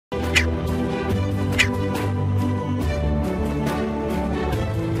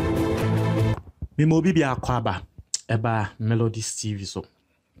mobi bi akwaba eba Melodies TV so.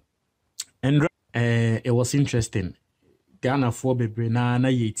 And it was interesting. Ghana for bebre na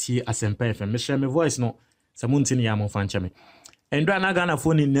yeti asempa FM. Me share my voice no. Samunti ni yamo fancha me. And na Ghana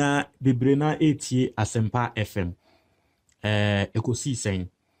for ni na bebre na eti asempa FM. Ekosi sen.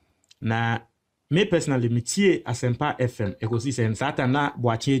 Na me personally me tie asempa FM ekosi sen. Sata na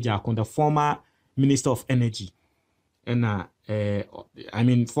Boakye Agyarko, the former Minister of Energy. And I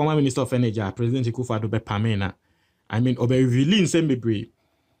mean former Minister of Energy, President Akufo-Addo be pamena. I mean obe really nsem bebre.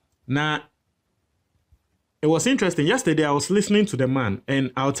 Na it was interesting. Yesterday, I was listening to the man,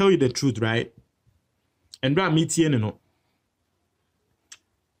 and I'll tell you the truth, right? And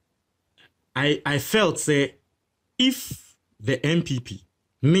I felt, say, if the MPP,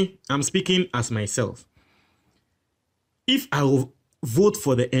 me, I'm speaking as myself, if I will vote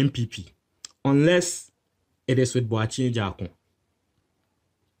for the MPP, unless it is with Boakye Agyarko,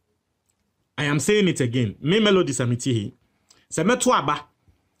 I am saying it again. Me Melodies amitihi. Se meto aba.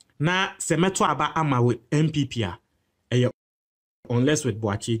 Na se meto aba ama with MPP unless with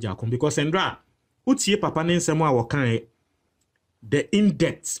Boakye Agyarko, because Endra utie papa ne nsemo a wokan the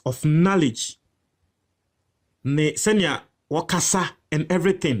in-depth of knowledge ne senya wakasa and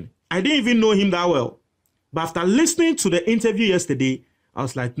everything. I didn't even know him that well, but after listening to the interview yesterday, I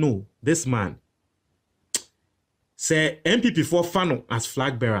was like, no, this man say MPP for Fano as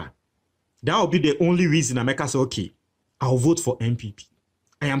flag bearer. That will be the only reason I make us say, okay, I'll vote for MPP.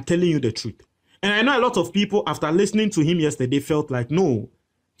 I am telling you the truth. And I know a lot of people, after listening to him yesterday, felt like, no,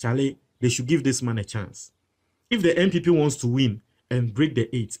 Charlie, they should give this man a chance. If the MPP wants to win and break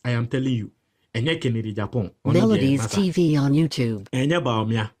the 8, I am telling you, Enye Kennedy Japan. Melodies TV on YouTube. Enye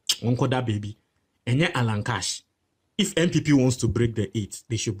Baomia, Onkoda baby. Enye Alan Cash. If MPP wants to break the 8,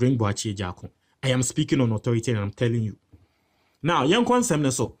 they should bring Boakye Agyarko. I am speaking on authority and I'm telling you. Now, young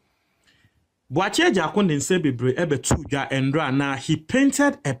nsem so. Boakye Agyarko nsem bebre ebe tuja endra na he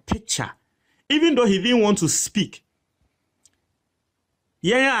painted a picture, even though he didn't want to speak.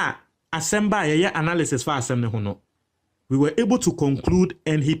 Yeah, assemble yeah analysis for asem ne hono. We were able to conclude,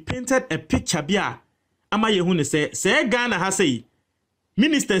 and he painted a picture bia. Ama yehune say Ghana ha say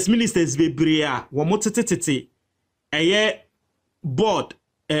ministers bebre a wo motetete board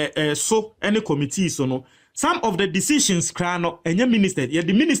so any committee so no. Some of the decisions crano enye minister ye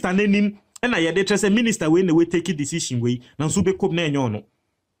the minister nanim and I dey trust a minister when we take a decision way na so be kom na enyo no.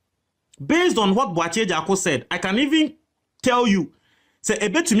 Based on what Boakye Agyarko said, I can even tell you say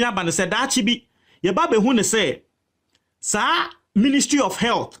ebetumi aba ne say da chibi ye ba be hu ne say sa Ministry of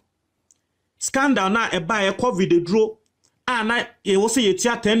Health scandal na eba e COVID draw na ye wo say ye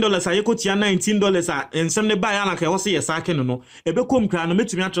tia $10 a ye ko tia $19 a ensem ne ba ya na ka ye wo say ye sa ke no ebe kom kra no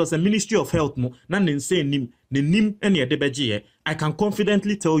metumi atro say Ministry of Health no na ne nse nim ene ye de beje. I can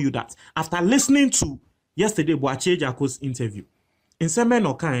confidently tell you that after listening to yesterday Boakye Agyarko's interview, ensem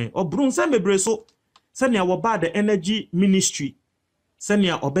no kan obru nsem bebre so senia wo ba the energy ministry,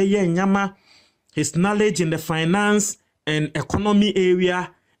 senia obeye nyama, his knowledge in the finance and economy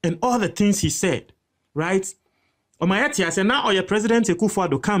area and all the things he said, right? Omayati, I said now or your President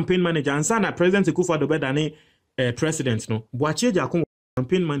Akufo-Addo campaign manager and sana President Akufo-Addo better than president no. Boakye Agyarko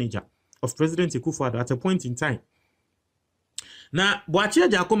campaign manager of President Akufo-Addo at a point in time. Now Boakye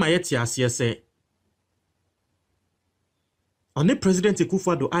Agyarko mayeti asiye say on President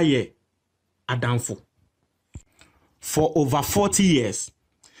Akufo-Addo aye adamfo for over 40 years.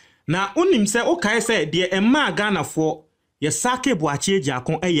 Now unim say okay say the emma Ghana for ye sake Boakye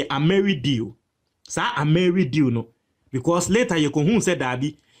Agyarko a married deal. Sa a married deal no. Because later you can say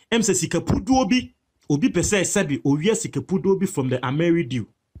dabi em se sikapudu obi pese sebi owie sikapudu obi from the married deal.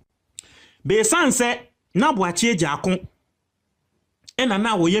 Be san say na Boakye Agyarko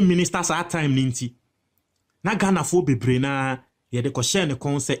na wo ye minister sa time ninti. Na Ghana for bebre na ye de ko share ne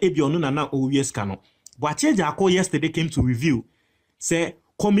kon say ebi onu na owie ska no. Boakye Agyarko yesterday came to review say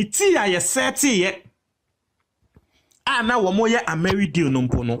committee a ye set ye na wo mo ye a married deal no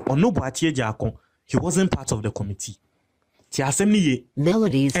mpo no ono Boakye Agyarko, he wasn't part of the committee. Ti asem ni ye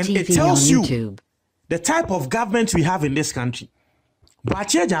Melodies and TV it tells on you YouTube. the type of government we have in this country.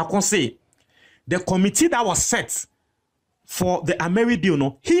 Boakye Agyarko say the committee that was set for the married deal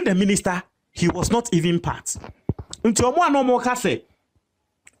no, he the minister, he was not even part. Until omo anomo ka say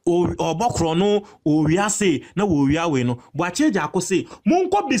obokro no owia say na owia we no Boakye Agyarko say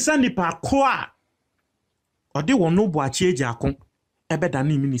monko bisa nipa ko a ode wono Boakye Agyarko ebeda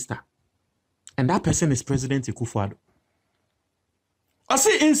ni minister, and that person is President Akufo-Addo. I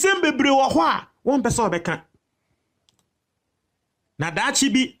say nsem bebre wo ho a won pese obeka na da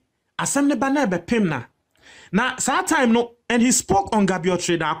chibi asem ne ba na ebepem na sa time no, and he spoke on Gabby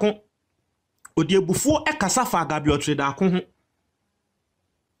Otchere Darko odi ebufuo ekasa fa Gabby Otchere Darko ho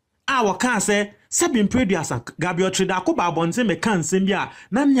a waka say sebi mpredua Gabby Otchere Darko ba bonte me kan nsem bia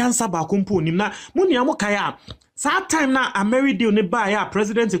na nyansa ba kompo onim na munia mo kaya sa time na Amerideal ne ba ya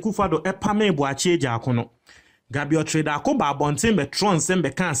President Akufo-Addo epame Boakye Agyarko no Gabby Otchere Darko ba bonte me tron nsem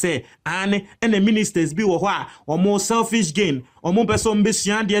be kan say ane ene ministers bi wo ho a omo selfish gain omo person be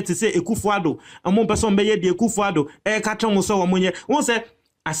sua de te say Akufo-Addo omo person be ye de Akufo-Addo ka tron so omo nye won say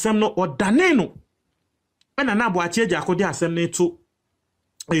asem no odane no na Boakye Agyarko de asem ne to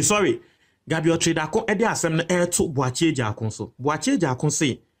sorry Gabby Otchere Darko e de asem no to Boakye Agyarko so Boakye Agyarko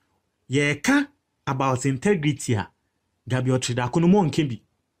say ye ka about integrity a Gabby Otchere Darko no mo nke bi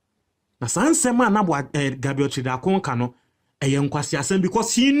na sansema na Gabby Otchere Darko ka no nkwasi asem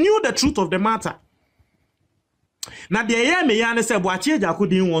because he knew the truth of the matter. Na the year me ya ne say Boakye Agyarko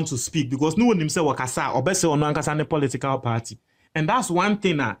didn't want to speak because no one himself wakasa obese ono ankasa ne political party, and that's one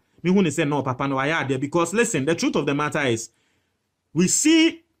thing na me who say no papa no why there because listen, the truth of the matter is we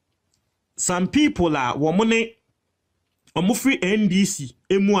see some people are womone free NDC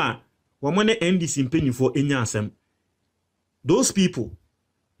emu a womone NDC mpanyifo enya asem. Those people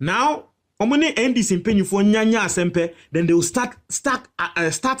now omone NDC mpanyifo nyanya asempe, then they will start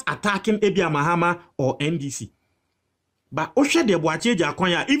attacking Ebia Mahama or NDC. But Osha de Boakye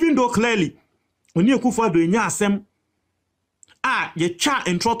Agyarko even though clearly oni Akufo-Addo enya asem ye cha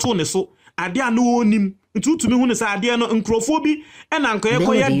entroto ne so ade anu onim ntutumi hu ne sa ade no nkrofo bi ena nkoye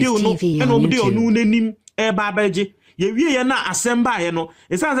koye deal no ena omde onu nanim ba abaje ye wie ye na asem ba ye no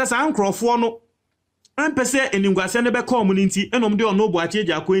esan sa nkrofo no ampese eningwase ne be community ena omde onu Boakye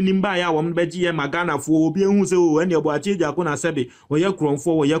Agyarko enim ba ya wom beji ye magana fo obi ehu se o ena Boakye Agyarko na sebe oye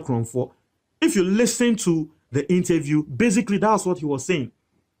kronfo. If you listen to the interview, basically that's what he was saying.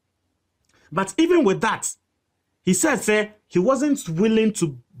 But even with that, he said he wasn't willing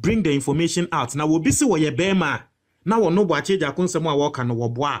to bring the information out. Now we'll be see what ye bema. Now no Boakye Agyarko nsem a wo ka no wo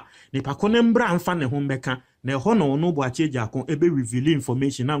boa. Ne pa kone mbra amfa ne ho mbeka. Na ho no Boakye Agyarko ebe reveal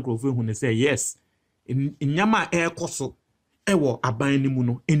information na nkrofo hu ne say yes. Nyama ekoso ewo aban ni mu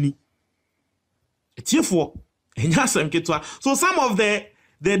no eni. Etiefo enya asem ketwa. So some of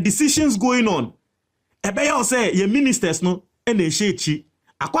the decisions going on ebe ya say ye ministers no ena ehyechi.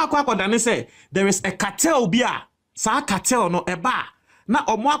 Akwa dane say there is a cartel bia. Sa cartel no eba na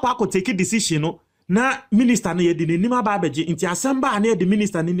omo akwa take decision no na minister no ye di nima ba abeje nti asamba na ye di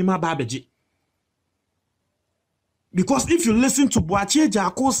minister ni nima ba abeje. Because if you listen to Boakye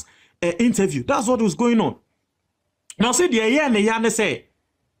Agyarko's interview, that's what was going on. Now say the year ne ya ne say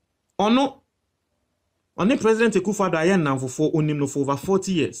ono President Akufo-Addo ayen nan for onim no for over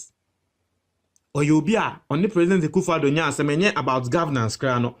 40 years. Oyobia on the President Akufo-Addo nya asem about governance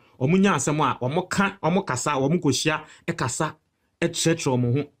kra no omunya asem a omo kasa omo kohia kasa church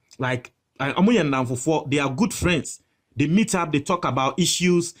omo ho like omuye nanfofo, they are good friends, they meet up, they talk about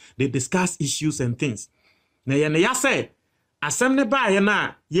issues, they discuss issues and things. Na ye ne ya say asem ne ba ye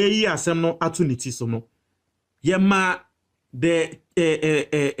na ye yi asem no atuniti so no ye ma the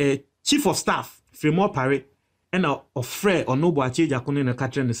chief of staff Fremont Pare and ofre ono Boakye Agyarko ne ka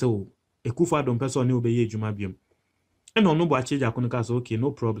kire ne say o Akufo-Addo person ne obeye adwuma biam and ono Boakye Agyarko ne ka say okay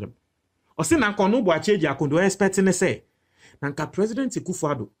no problem. O say na ono Boakye Agyarko do expect ne say nanka President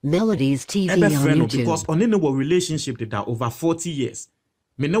Akufo-Addo Melodies TV on YouTube because on any relationship that over 40 years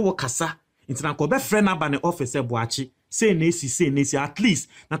me ne wo kasa nti nanka be friend aba ne office Boakye say nesi at least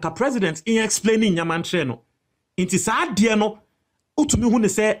nanka president in explaining nyamantre no nti sa de no otumi hu ne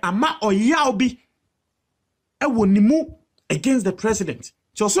say ama oya obi e wonimu against the president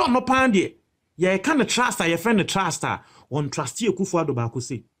so so no pan de ye can trust your friend trust on trusty Akufo-Addo ba ko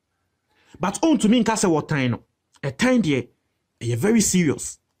say but on to me nka say what time no a time de e very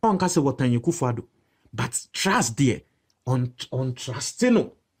serious on ka say what time Akufo-Addo but trust there on trust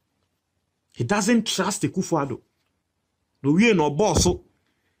no he doesn't trust Akufo-Addo no we no boss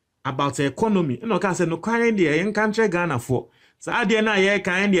about the economy no can say no kind there in country Ghana for sa ade na ye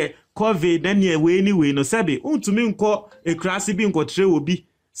kan there covid then ye we anyway no sabe untumi nko ekrasi bi nko tre obi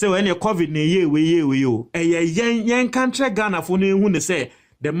say when ye covid na ye we o yen country Ghana for no ehu ne say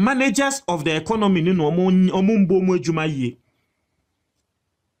the managers of the economy no omumbo mu adwuma ye.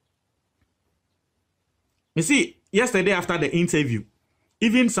 You see, yesterday after the interview,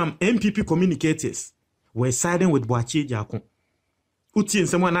 even some MPP communicators were siding with Boakye Agyarko. Uti and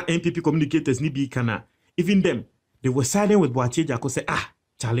someone MPP communicators ni bi kana. Even them, they were siding with Boakye Agyarko say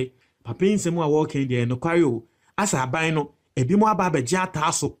Charlie, papa in someone walking there no kwayo. Asa abai no ebi mo aba beji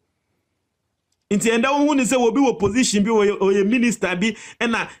ataso. Inti enda who ni say will be opposition be or minister be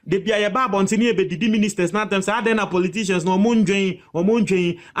and de bia ye ba bontini e be didi ministers na them say na politicians no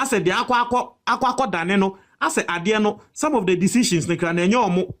mondwen I said the akwa dane no I said ade no some of the decisions ne kra na enye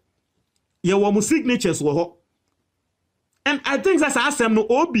omo ye wo mu signatures wo ho. And I think that's asem no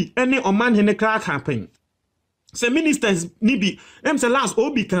obi any oman hene kra campaign. Say ministers ni bi em say last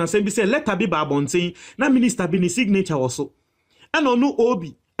obi can say be say letter be ba bontin na minister be ni signature also. And no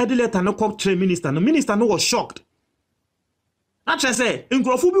obi the letter no Otchere minister. No minister no was shocked. Actually say,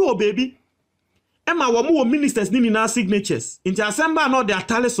 nkrofo bi wo baby. Emma wo mo ministers ni na signatures. Inti assemble no de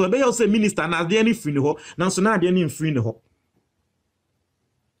atale so be you say minister na de ni free ni ho. Na so na de ni free ni ho.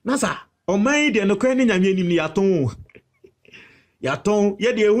 Na sa, o man de no kwan ni nyame ni yaton. Yaton,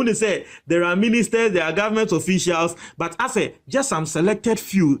 ye de hu ni say there are ministers, there are government officials, but I say just some selected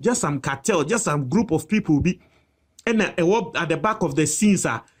few, just some cartel, just some group of people be and at the back of the scenes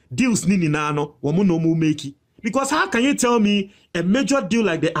are deals nini nano womu no mu make. Because how can you tell me a major deal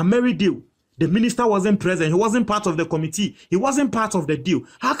like the Ameri deal, the minister wasn't present, he wasn't part of the committee, he wasn't part of the deal?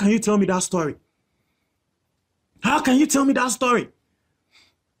 How can you tell me that story? How can you tell me that story?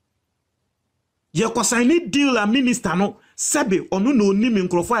 Ye ko sign deal a minister no sebe onu no ni me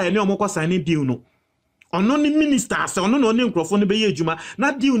nkrofo a ye ne omoko sign deal no. Ono ni minister say ono no ni nkrofo no be ye adwuma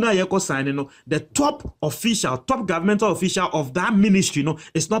na deal na ye ko sign no, the top official, top governmental official of that ministry no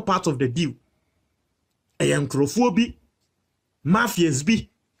is not part of the deal. E nkrofo bi mafias bi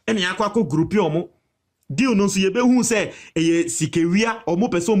ene akwako group omo deal no so ye be hu say e sikewia omo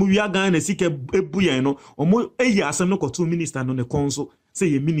person omo wia gan na sike ebuyen no omo eyi asem no koto minister no ne konso say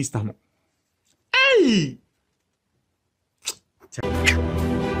ye minister no. Hey!